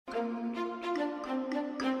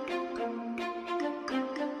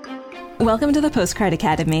Welcome to the Postcard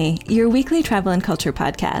Academy, your weekly travel and culture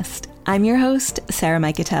podcast. I'm your host, Sarah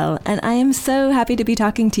Michatel, and I am so happy to be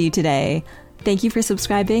talking to you today. Thank you for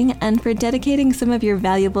subscribing and for dedicating some of your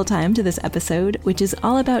valuable time to this episode, which is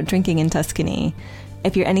all about drinking in Tuscany.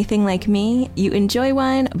 If you're anything like me, you enjoy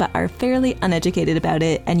wine but are fairly uneducated about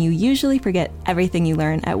it, and you usually forget everything you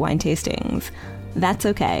learn at wine tastings. That's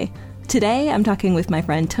okay. Today, I'm talking with my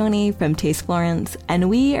friend Tony from Taste Florence, and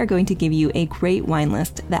we are going to give you a great wine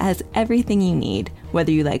list that has everything you need,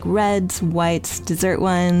 whether you like reds, whites, dessert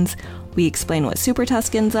wines. We explain what Super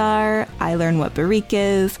Tuscans are, I learn what Barrique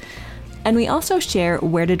is, and we also share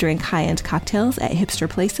where to drink high-end cocktails at hipster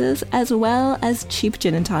places, as well as cheap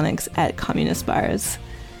gin and tonics at communist bars.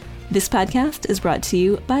 This podcast is brought to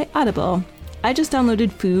you by Audible. I just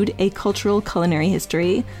downloaded Food, A Cultural Culinary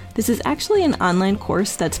History. This is actually an online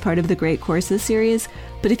course that's part of the Great Courses series,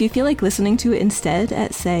 but if you feel like listening to it instead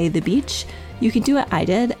at, say, the beach, you can do what I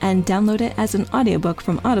did and download it as an audiobook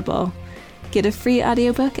from Audible. Get a free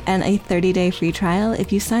audiobook and a 30-day free trial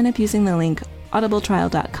if you sign up using the link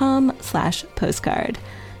audibletrial.com/postcard.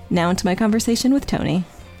 Now into my conversation with Tony.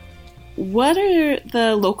 What are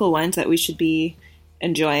the local wines that we should be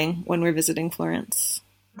enjoying when we're visiting Florence?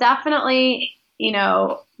 Definitely,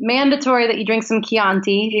 mandatory that you drink some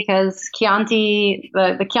Chianti, because Chianti,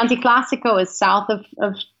 the Chianti Classico is south of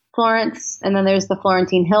Florence, and then there's the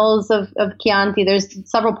Florentine Hills of Chianti. There's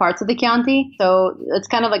several parts of the Chianti, so it's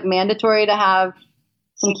kind of like mandatory to have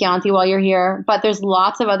some Chianti while you're here. But there's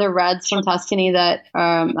lots of other reds from Tuscany that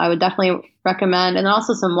I would definitely recommend, and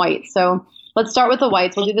also some whites. So let's start with the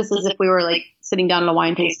whites. We'll do this as if we were like sitting down at a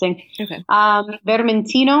wine tasting. Okay.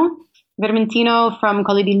 Vermentino from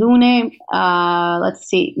Colli di Lune,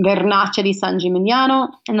 Vernaccia di San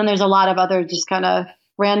Gimignano, and then there's a lot of other just kind of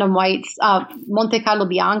random whites. Monte Carlo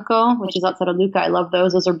Bianco, which is outside of Lucca. I love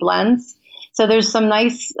those. Those are blends. So there's some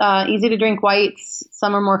nice, easy to drink whites.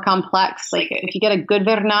 Some are more complex. Like if you get a good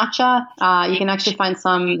Vernaccia, you can actually find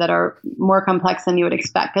some that are more complex than you would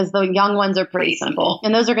expect, because the young ones are pretty simple.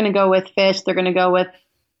 And those are going to go with fish. They're going to go with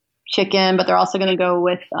chicken, but they're also going to go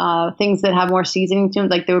with things that have more seasoning to them.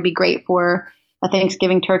 Like they would be great for a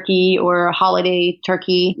Thanksgiving turkey or a holiday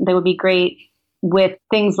turkey. They would be great with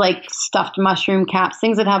things like stuffed mushroom caps,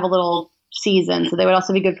 things that have a little season. So they would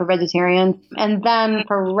also be good for vegetarians. And then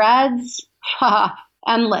for reds,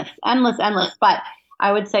 endless. But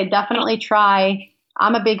I would say definitely try.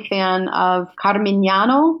 I'm a big fan of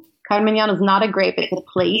Carmignano. Carmignano is not a grape, it's a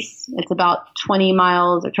place. It's about 20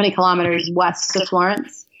 miles or 20 kilometers west of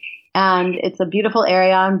Florence. And it's a beautiful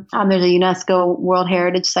area. There's a UNESCO World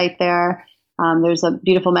Heritage Site there. There's a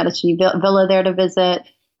beautiful Medici villa there to visit.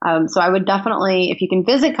 So I would definitely, if you can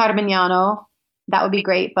visit Carmignano, that would be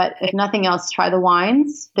great. But if nothing else, try the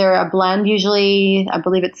wines. They're a blend usually. I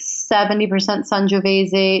believe it's 70%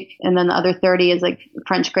 Sangiovese, and then the other 30 is like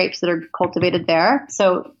French grapes that are cultivated there.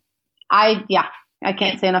 So I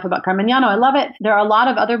can't say enough about Carmignano. I love it. There are a lot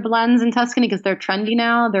of other blends in Tuscany because they're trendy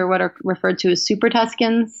now. They're what are referred to as Super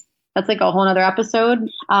Tuscans. That's like a whole other episode.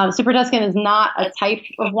 Super Tuscan is not a type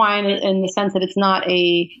of wine in the sense that it's not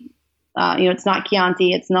it's not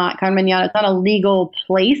Chianti, it's not Carmignano, it's not a legal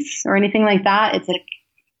place or anything like that. It's a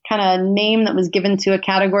kind of name that was given to a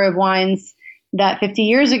category of wines that 50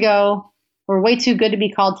 years ago were way too good to be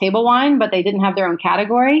called table wine, but they didn't have their own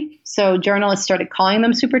category. So journalists started calling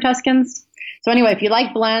them Super Tuscans. So anyway, if you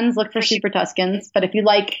like blends, look for Super Tuscans. But if you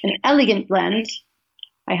like an elegant blend,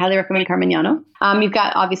 I highly recommend Carmignano. You've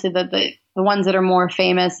got obviously the ones that are more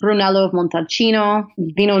famous: Brunello of Montalcino,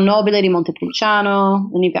 Vino Nobile di Montepulciano,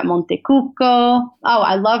 and you've got Montecucco. Oh,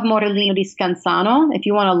 I love Morellino di Scansano. If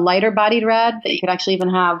you want a lighter bodied red that you could actually even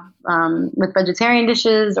have with vegetarian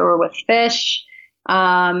dishes or with fish,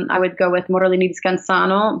 I would go with Morellino di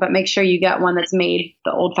Scansano, but make sure you get one that's made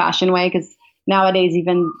the old fashioned way, because nowadays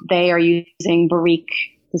even they are using Barrique,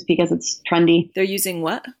 just because it's trendy. They're using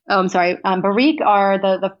what? Oh, I'm sorry. Barrique are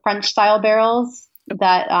the French-style barrels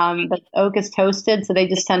that the oak is toasted, so they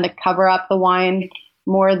just tend to cover up the wine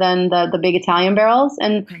more than the big Italian barrels.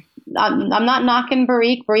 And okay. I'm not knocking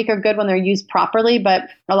Barrique. Barrique are good when they're used properly, but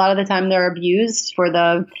a lot of the time they're abused for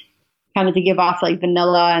the kind of to give off like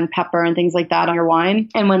vanilla and pepper and things like that on your wine.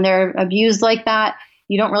 And when they're abused like that,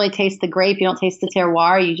 you don't really taste the grape, you don't taste the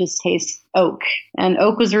terroir, you just taste oak. And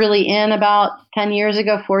oak was really in about 10 years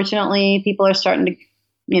ago. Fortunately, people are starting to,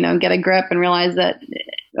 get a grip and realize that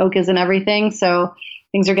oak isn't everything. So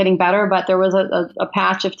things are getting better, but there was a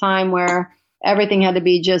patch of time where everything had to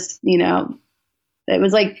be just, it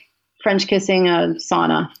was like French kissing a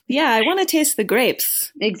sauna. Yeah, I want to taste the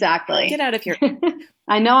grapes. Exactly. Get out of here.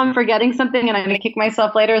 I know I'm forgetting something and I'm going to kick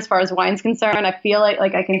myself later as far as wine's concerned. I feel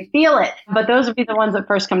like I can feel it. But those would be the ones that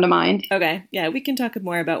first come to mind. Okay. Yeah, we can talk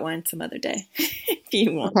more about wine some other day if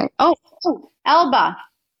you want. Okay. Oh, Elba.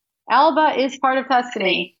 Elba is part of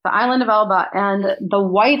Tuscany, the island of Elba. And the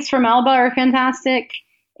whites from Elba are fantastic.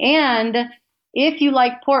 And if you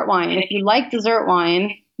like port wine, if you like dessert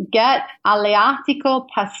wine, get Aleatico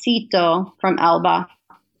Passito from Elba.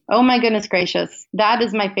 Oh my goodness gracious. That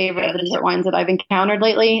is my favorite of the dessert wines that I've encountered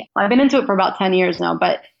lately. I've been into it for about 10 years now,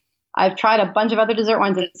 but I've tried a bunch of other dessert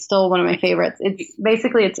wines. It's still one of my favorites.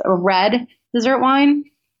 It's a red dessert wine.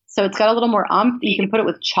 So it's got a little more umph. You can put it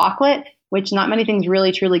with chocolate, which not many things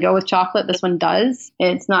really truly go with chocolate. This one does.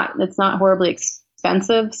 It's not horribly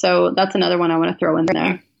expensive. So that's another one I want to throw in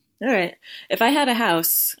there. All right. If I had a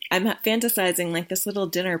house, I'm fantasizing like this little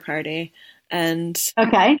dinner party. And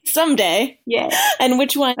someday, and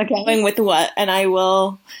which one going with what? And I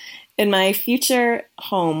will, in my future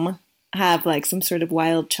home, have like some sort of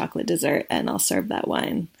wild chocolate dessert, and I'll serve that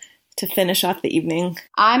wine to finish off the evening.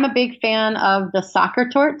 I'm a big fan of the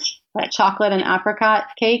Sackertorte, that chocolate and apricot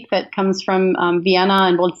cake that comes from Vienna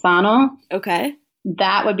and Bolzano. Okay.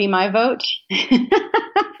 That would be my vote.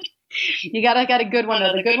 You got a good one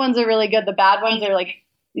though. The good ones are really good. The bad ones are like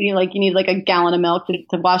you need like a gallon of milk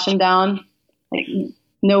to wash them down. Like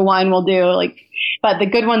no wine will do. But the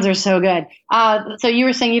good ones are so good. So you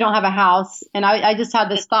were saying you don't have a house, and I just had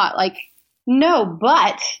this thought, like, no,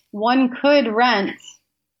 but one could rent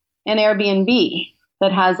an Airbnb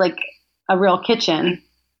that has like a real kitchen,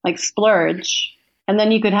 like splurge, and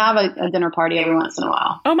then you could have a dinner party every once in a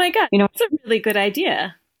while. Oh my God, that's a really good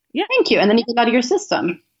idea. Yeah, thank you. And then you get out of your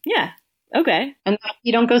system. Yeah. Okay. And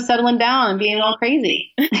you don't go settling down and being all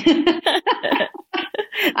crazy.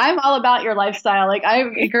 I'm all about your lifestyle. Like, I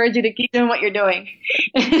encourage you to keep doing what you're doing.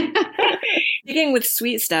 Speaking with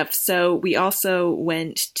sweet stuff, so we also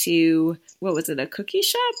went to, what was it, a cookie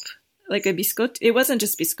shop? Like a biscotti? It wasn't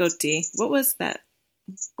just biscotti. What was that?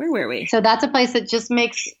 Where were we? So that's a place that just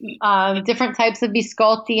makes different types of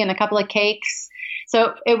biscotti and a couple of cakes.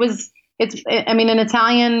 So in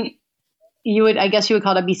Italian, I guess you would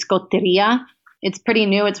call it a biscotteria. It's pretty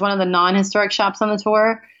new. It's one of the non-historic shops on the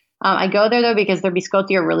tour. I go there though because their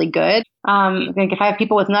biscotti are really good. Like if I have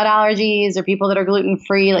people with nut allergies or people that are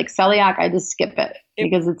gluten-free, like celiac, I just skip it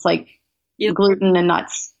because it's like gluten and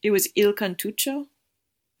nuts. It was Il Cantuccio?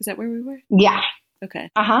 Is that where we were? Yeah. Okay.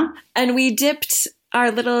 Uh-huh. And we dipped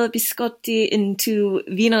our little biscotti into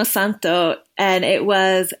Vino Santo, and it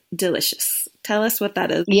was delicious. Tell us what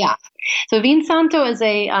that is. Yeah. So Vino Santo is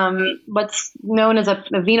what's known as a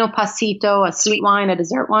vino passito, a sweet wine, a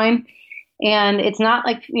dessert wine. And it's not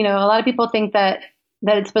like, a lot of people think that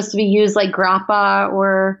it's supposed to be used like grappa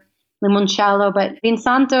or limoncello, but Vino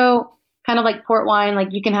Santo, kind of like port wine, like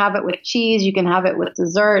you can have it with cheese, you can have it with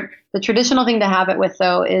dessert. The traditional thing to have it with,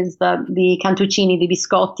 though, is the cantuccini, the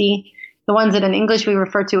biscotti, the ones that in English we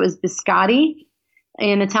refer to as biscotti.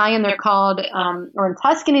 In Italian, they're called, or in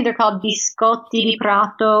Tuscany, they're called biscotti di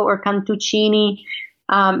prato or cantuccini.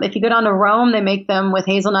 If you go down to Rome, they make them with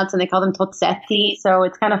hazelnuts and they call them tozzetti. So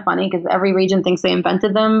it's kind of funny because every region thinks they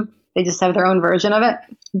invented them. They just have their own version of it.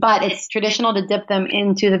 But it's traditional to dip them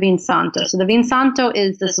into the Vino Santo. So the Vino Santo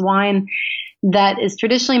is this wine that is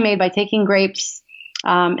traditionally made by taking grapes,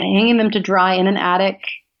 hanging them to dry in an attic,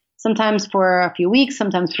 sometimes for a few weeks,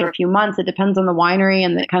 sometimes for a few months. It depends on the winery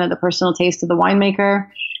and the personal taste of the winemaker.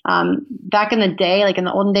 Back in the day, like in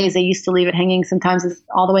the olden days, they used to leave it hanging sometimes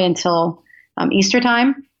all the way until Easter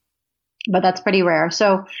time, but that's pretty rare.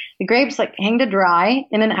 So the grapes hang to dry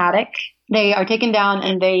in an attic. They are taken down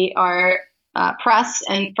and they are pressed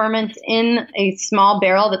and ferment in a small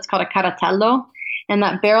barrel that's called a caratello. And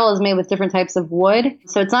that barrel is made with different types of wood.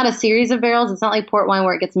 So it's not a series of barrels. It's not like port wine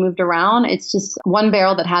where it gets moved around. It's just one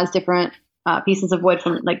barrel that has different pieces of wood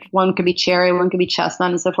from, like, one could be cherry, one could be chestnut,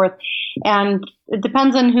 and so forth. And it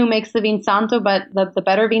depends on who makes the Vino Santo, but the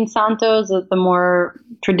better Vino Santos, the more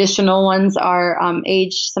traditional ones are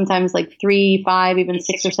aged sometimes like 3, 5, even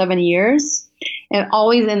 6 or 7 years. And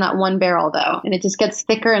always in that one barrel though. And it just gets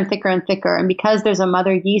thicker and thicker and thicker. And because there's a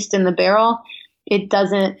mother yeast in the barrel,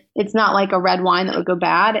 it's not like a red wine that would go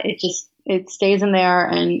bad. It stays in there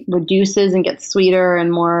and reduces and gets sweeter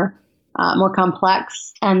and more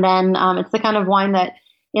complex. And then it's the kind of wine that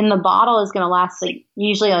in the bottle is going to last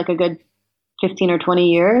usually a good 15 or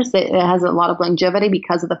 20 years. It has a lot of longevity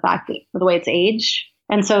because of the fact of the way it's aged.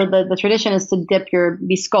 And so the tradition is to dip your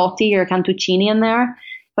biscotti or cantuccini in there.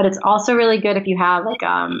 But it's also really good if you have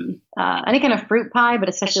any kind of fruit pie, but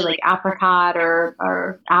especially like apricot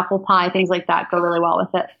or apple pie, things like that go really well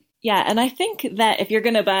with it. Yeah, and I think that if you're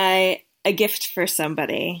going to buy a gift for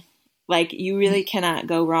somebody, like you really cannot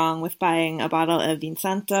go wrong with buying a bottle of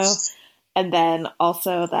Vinsanto and then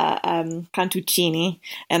also the Cantuccini.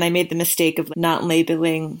 And I made the mistake of not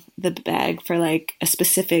labeling the bag for like a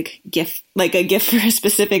specific gift, like a gift for a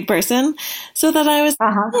specific person, so that I was,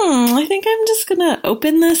 I think I'm just going to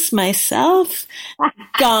open this myself.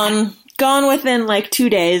 Gone within like 2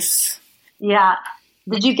 days. Yeah.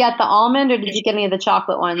 Did you get the almond or did you get any of the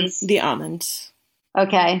chocolate ones? The almond.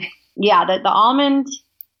 Okay. Yeah, the almond,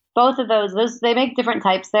 both of those, they make different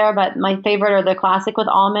types there, but my favorite are the classic with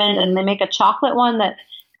almond, and they make a chocolate one that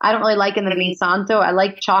I don't really like in the Vinsanto. I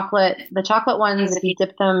like the chocolate ones, if you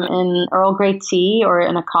dip them in Earl Grey tea or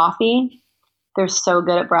in a coffee, they're so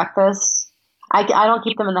good at breakfast. I don't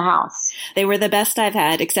keep them in the house. They were the best I've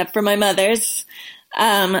had, except for my mother's.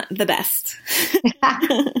 The best.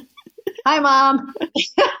 Hi, Mom.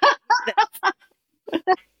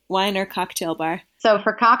 Wine or cocktail bar? So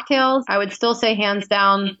for cocktails, I would still say hands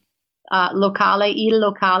down, Il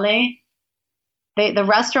Locale. The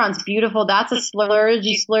restaurant's beautiful. That's a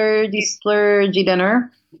splurgy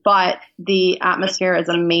dinner, but the atmosphere is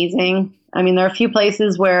amazing. I mean, there are a few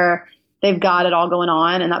places where they've got it all going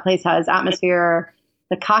on, and that place has atmosphere.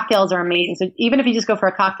 The cocktails are amazing. So even if you just go for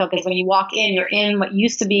a cocktail, because when you walk in, you're in what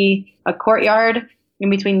used to be a courtyard in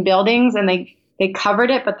between buildings, and they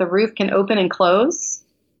covered it, but the roof can open and close.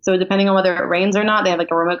 So depending on whether it rains or not, they have like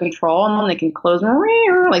a remote control on them. They can close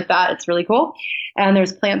like that. It's really cool. And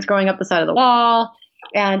there's plants growing up the side of the wall.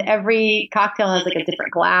 And every cocktail has like a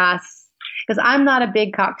different glass. Because I'm not a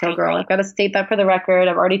big cocktail girl. I've got to state that for the record.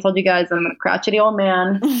 I've already told you guys I'm a crotchety old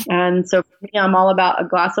man. And so for me, I'm all about a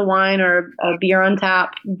glass of wine or a beer on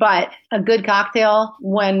tap. But a good cocktail,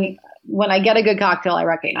 when I get a good cocktail, I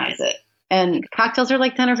recognize it. And cocktails are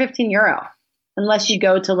like 10 or 15 euro. Unless you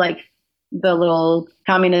go to like the little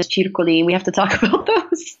communist circoli. We have to talk about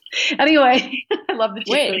those. Anyway, I love the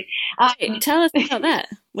circoli. Wait, tell us about that.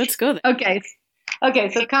 Let's go there. Okay,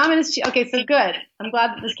 so communist. Okay, so good. I'm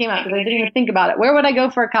glad that this came out because I didn't even think about it. Where would I go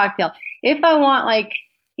for a cocktail? If I want like,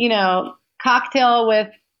 cocktail with,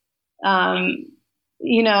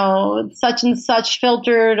 such and such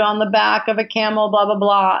filtered on the back of a camel, blah, blah,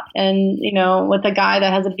 blah. And, with a guy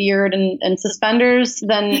that has a beard and suspenders,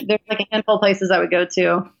 then there's like a handful of places I would go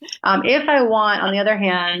to. If I want, on the other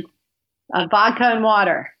hand, a vodka and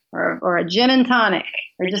water or a gin and tonic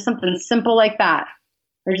or just something simple like that,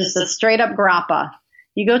 or just a straight up grappa,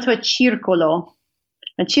 you go to a circolo.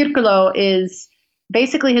 A circolo is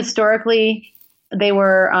basically historically, they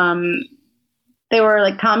were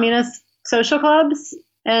like communist social clubs,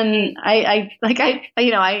 and I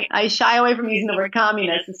shy away from using the word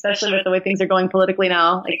communist, especially with the way things are going politically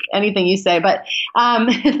now, like anything you say. But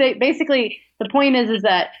basically the point is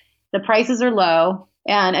that the prices are low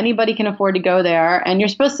and anybody can afford to go there. And you're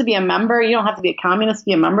supposed to be a member. You don't have to be a communist to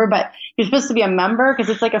be a member, but you're supposed to be a member because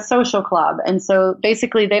it's like a social club. And so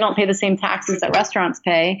basically they don't pay the same taxes that restaurants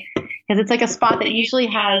pay because it's like a spot that usually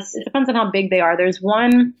has, it depends on how big they are. There's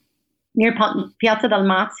one near Piazza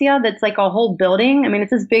Dalmazia that's like a whole building. I mean,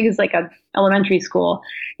 it's as big as like a elementary school.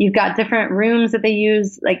 You've got different rooms that they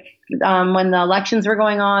use. Like when the elections were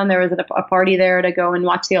going on, there was a party there to go and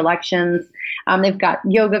watch the elections. They've got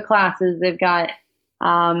yoga classes. They've got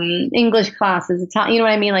English classes. You know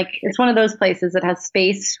what I mean? Like it's one of those places that has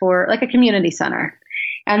space for like a community center.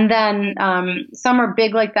 And then some are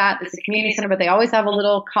big like that. It's a community center, but they always have a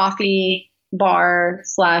little coffee bar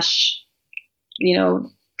 /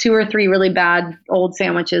 2 or 3 really bad old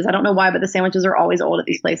sandwiches. I don't know why, but the sandwiches are always old at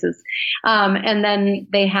these places. And then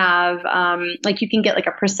they have, you can get like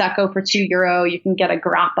a Prosecco for €2. You can get a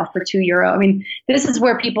grappa for €2. I mean, this is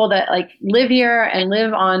where people that like live here and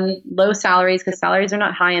live on low salaries, because salaries are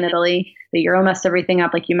not high in Italy. The euro messed everything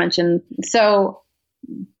up, like you mentioned. So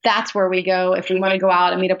that's where we go if we want to go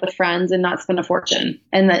out and meet up with friends and not spend a fortune.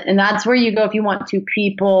 And that's where you go if you want to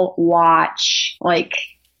people watch, like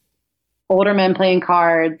older men playing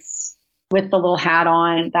cards with the little hat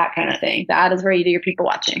on, that kind of thing. That is where you do your people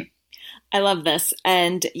watching. I love this.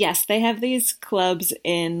 And yes, they have these clubs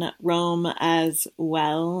in Rome as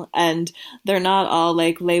well. And they're not all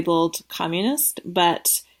like labeled communist,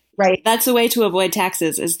 but right. That's a way to avoid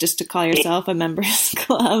taxes, is just to call yourself a members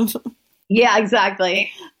club. Yeah, exactly.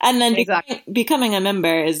 And then becoming a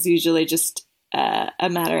member is usually just a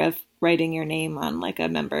matter of writing your name on like a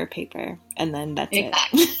member paper, and then that's it.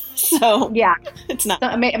 So yeah, it's not. So,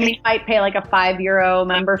 I mean, you might pay like a €5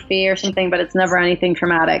 member fee or something, but it's never anything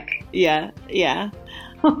traumatic. Yeah.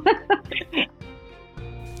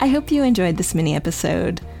 I hope you enjoyed this mini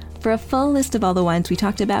episode. For a full list of all the wines we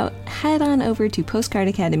talked about, head on over to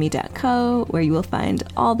postcardacademy.co, where you will find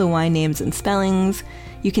all the wine names and spellings.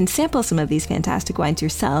 You can sample some of these fantastic wines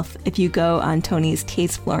yourself if you go on Tony's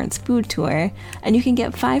Taste Florence food tour, and you can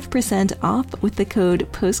get 5% off with the code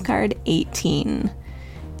POSTCARD18.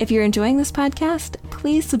 If you're enjoying this podcast,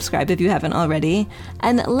 please subscribe if you haven't already,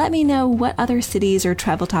 and let me know what other cities or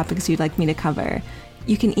travel topics you'd like me to cover.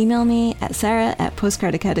 You can email me at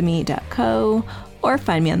sarah@postcardacademy.co or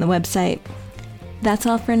find me on the website. That's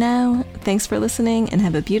all for now. Thanks for listening and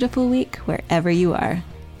have a beautiful week wherever you are.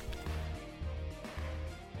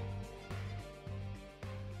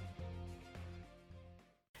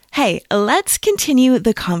 Hey, let's continue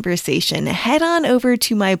the conversation. Head on over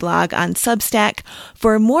to my blog on Substack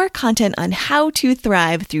for more content on how to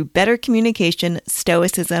thrive through better communication,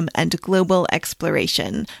 stoicism, and global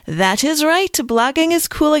exploration. That is right, blogging is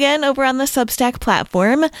cool again over on the Substack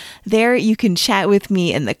platform. There you can chat with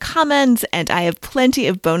me in the comments, and I have plenty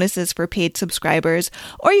of bonuses for paid subscribers,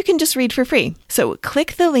 or you can just read for free. So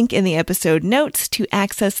click the link in the episode notes to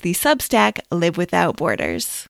access the Substack Live Without Borders.